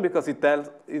approximation because it tells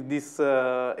this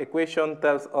equation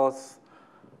tells us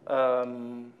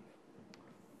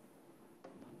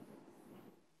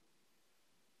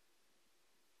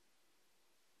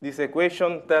this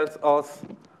equation tells us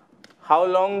how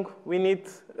long we need,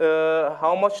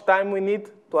 how much time we need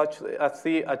to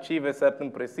achieve a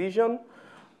certain precision.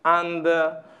 And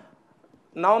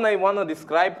now I want to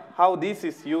describe how this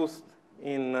is used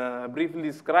in, briefly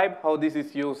describe how this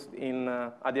is used in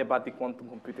adiabatic quantum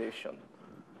computation.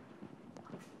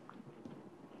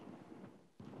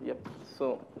 Yep,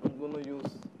 so I'm going to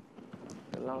use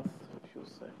the last few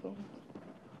seconds.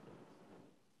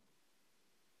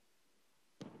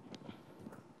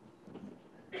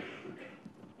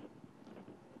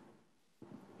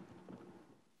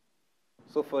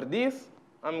 So for this,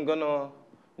 I'm going to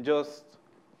just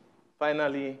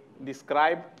finally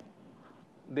describe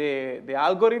the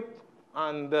algorithm,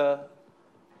 and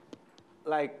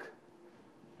like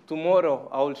tomorrow,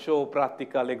 I will show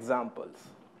practical examples.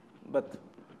 But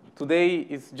today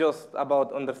is just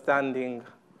about understanding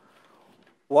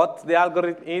what the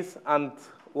algorithm is and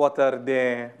what are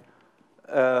the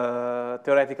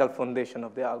theoretical foundation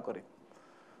of the algorithm.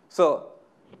 So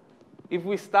if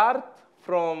we start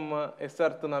from a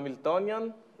certain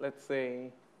Hamiltonian, let's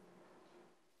say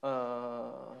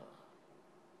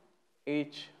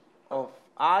h of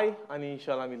I, an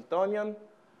initial Hamiltonian,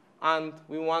 and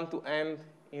we want to end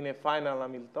in a final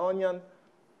Hamiltonian,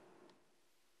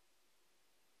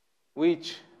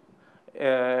 which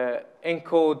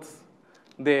encodes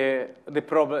the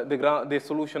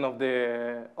solution of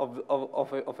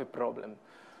a problem.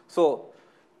 So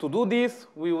to do this,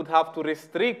 we would have to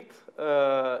restrict.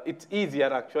 It's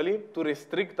easier actually to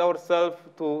restrict ourselves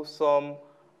to some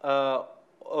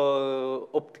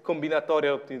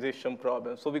combinatorial optimization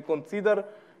problem. So we consider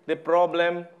the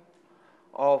problem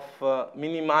of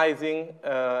minimizing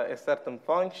a certain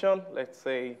function, let's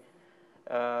say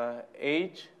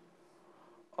h,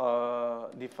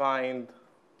 defined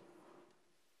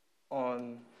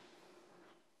on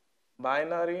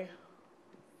binary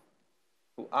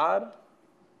to R,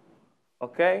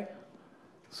 okay?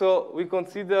 So we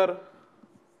consider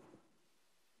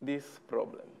this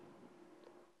problem.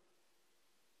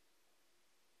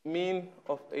 Mean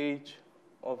of h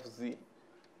of z.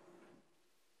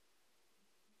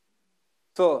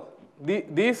 So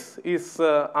this is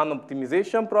an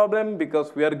optimization problem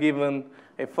because we are given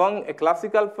a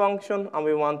classical function and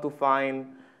we want to find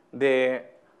the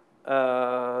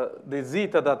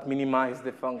zeta that minimizes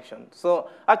the function. So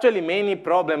actually many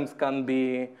problems can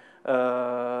be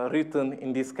written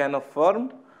in this kind of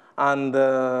form, and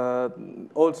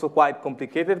also quite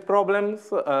complicated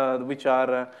problems, which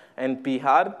are NP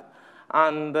hard.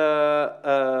 And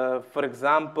for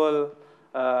example,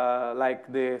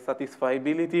 like the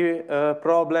satisfiability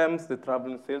problems, the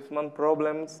traveling salesman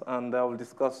problems, and I will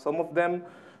discuss some of them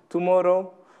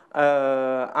tomorrow.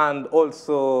 And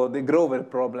also the Grover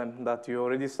problem that you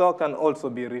already saw can also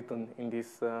be written in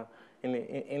this,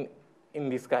 in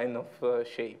this kind of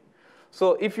shape.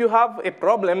 So if you have a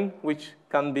problem which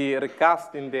can be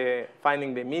recast in the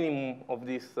finding the minimum of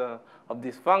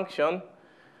this function,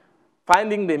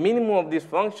 finding the minimum of this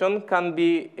function can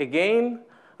be again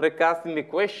recast in the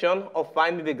question of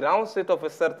finding the ground state of a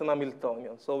certain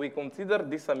Hamiltonian. So we consider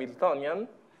this Hamiltonian,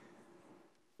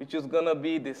 which is going to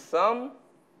be the sum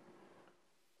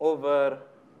over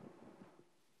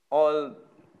all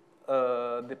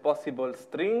the possible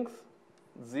strings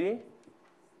z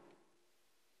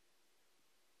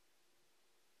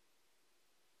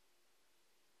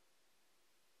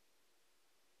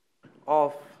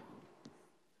of,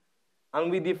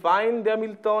 and we define the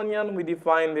Hamiltonian, we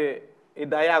define a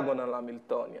diagonal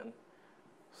Hamiltonian.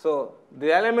 So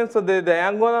the elements of the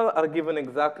diagonal are given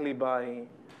exactly by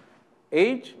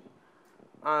h,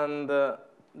 and the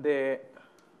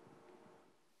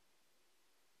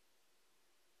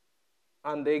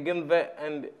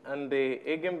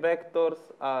eigenvectors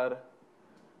are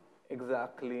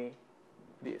exactly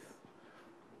this.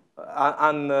 The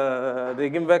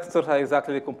eigenvectors are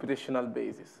exactly the computational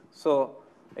basis. So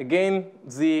again,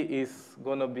 Z is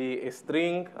going to be a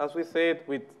string, as we said,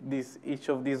 with each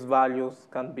of these values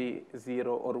can be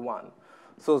 0 or 1.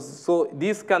 So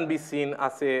this can be seen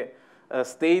as a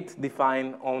state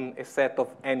defined on a set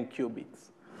of n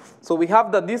qubits. So we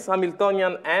have that this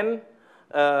Hamiltonian n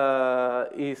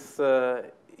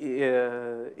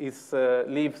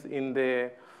lives in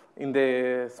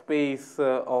the space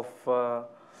of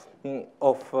n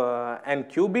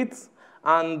qubits,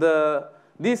 and the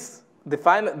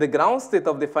ground state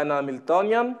of the final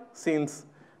Hamiltonian, since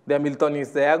the Hamiltonian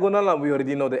is diagonal and we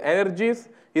already know the energies,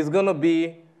 is going to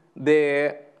be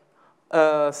the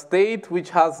state which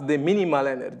has the minimal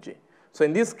energy. So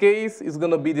in this case, it's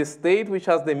going to be the state which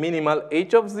has the minimal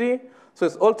h of z. So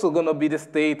it's also going to be the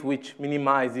state which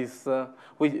minimizes,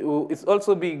 it's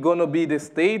also going to be the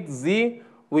state z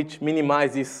which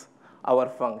minimizes our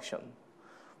function.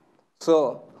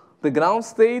 So the ground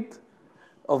state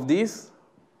of this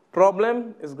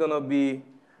problem is going to be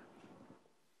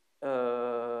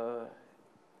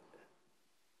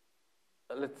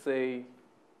let's say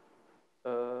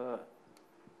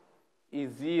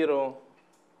E0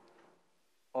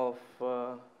 of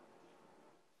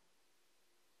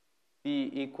t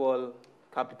equal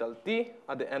capital T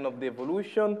at the end of the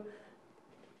evolution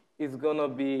is going to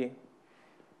be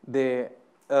the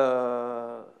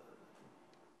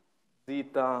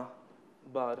zeta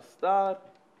bar star,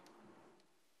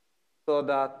 so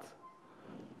that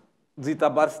zeta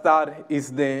bar star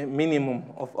is the minimum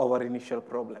of our initial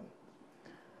problem.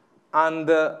 And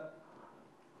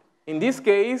in this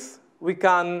case, we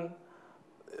can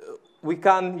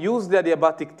use the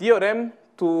adiabatic theorem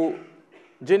to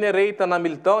generate an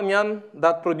Hamiltonian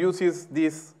that produces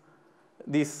the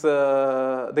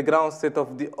ground state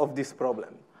of this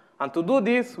problem. And to do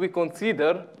this, we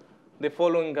consider the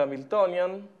following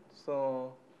Hamiltonian.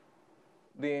 So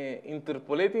the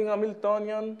interpolating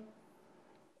Hamiltonian,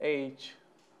 H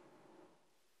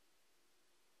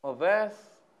of S,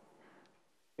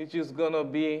 which is going to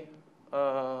be,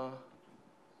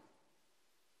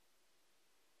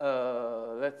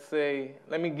 let's say,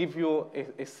 let me give you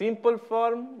a simple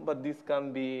form, but this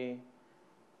can be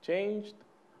changed.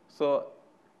 So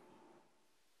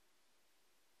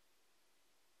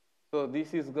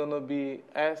this is going to be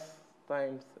S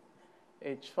times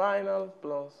H final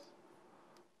plus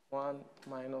 1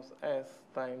 minus S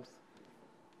times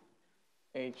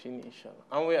H initial.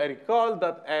 And I recall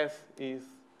that S is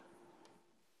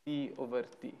T over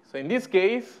T. So in this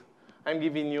case, I'm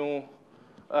giving you,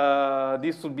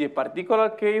 this would be a particular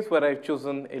case where I've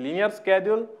chosen a linear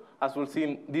schedule. As we'll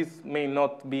see, this may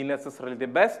not be necessarily the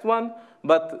best one,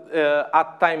 but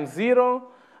at time 0,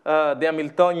 the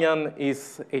Hamiltonian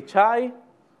is Hi.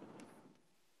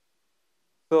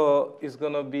 So it's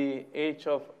going to be H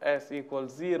of S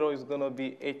equals 0 is going to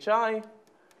be Hi,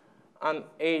 and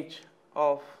H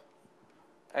of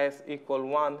S equal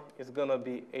 1 is going to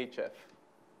be HF.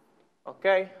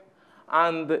 Okay?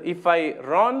 And if I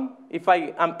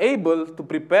am able to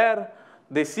prepare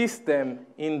the system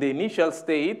in the initial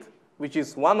state, which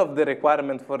is one of the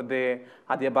requirements for the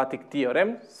adiabatic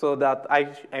theorem, so that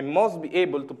I must be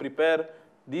able to prepare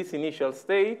this initial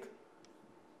state,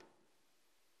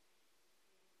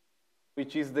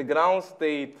 which is the ground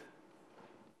state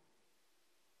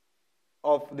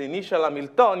of the initial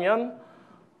Hamiltonian,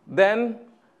 then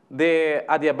the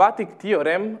adiabatic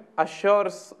theorem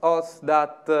assures us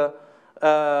that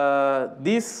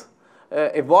this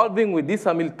evolving with this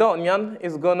Hamiltonian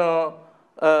is going to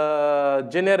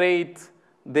generate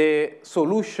the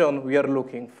solution we are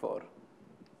looking for.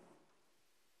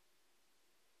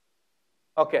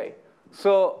 Okay,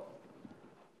 so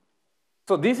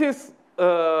this is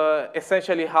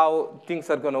essentially how things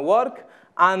are going to work.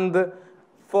 And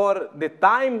for the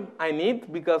time I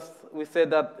need, because we said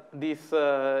that this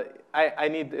I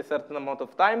need a certain amount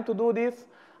of time to do this,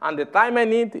 and the time I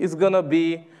need is going to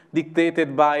be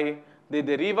dictated by the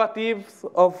derivatives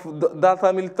of that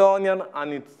Hamiltonian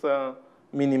and its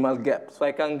minimal gap. So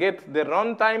I can get the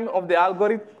runtime of the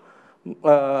algorithm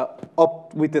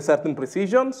up with a certain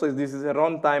precision. So this is a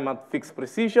runtime at fixed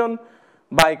precision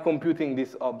by computing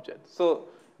this object. So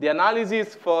the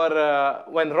analysis for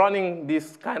when running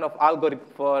this kind of algorithm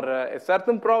for a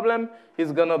certain problem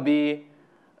is going to be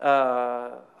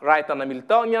write an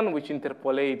Hamiltonian, which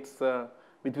interpolates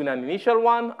between an initial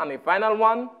one and a final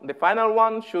one. The final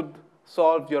one should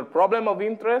solve your problem of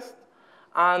interest,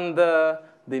 and the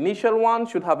initial one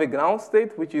should have a ground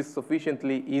state, which is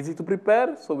sufficiently easy to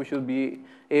prepare. So we should be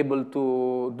able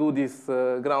to do this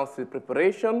ground state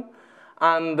preparation.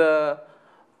 And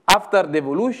after the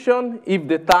evolution, if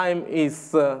the time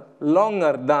is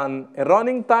longer than a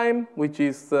running time, which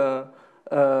is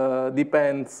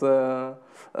depends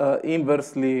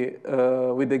inversely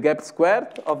with the gap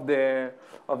squared of the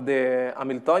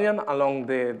Hamiltonian along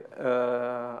the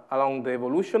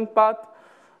evolution path,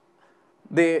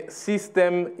 the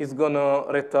system is going to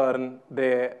return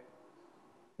the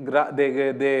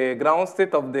ground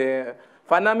state of the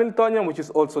final Hamiltonian, which is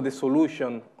also the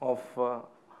solution of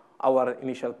our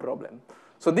initial problem.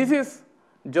 So this is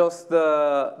just let's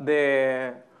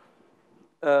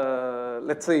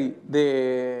say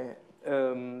the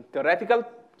theoretical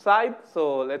side.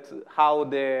 So how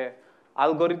the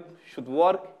algorithm should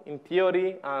work in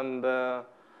theory, and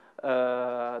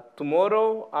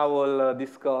tomorrow I will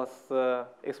discuss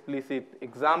explicit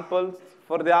examples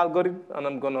for the algorithm, and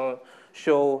I'm going to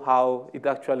show how it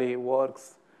actually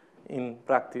works in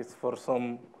practice for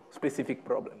some specific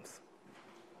problems.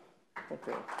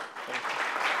 Okay.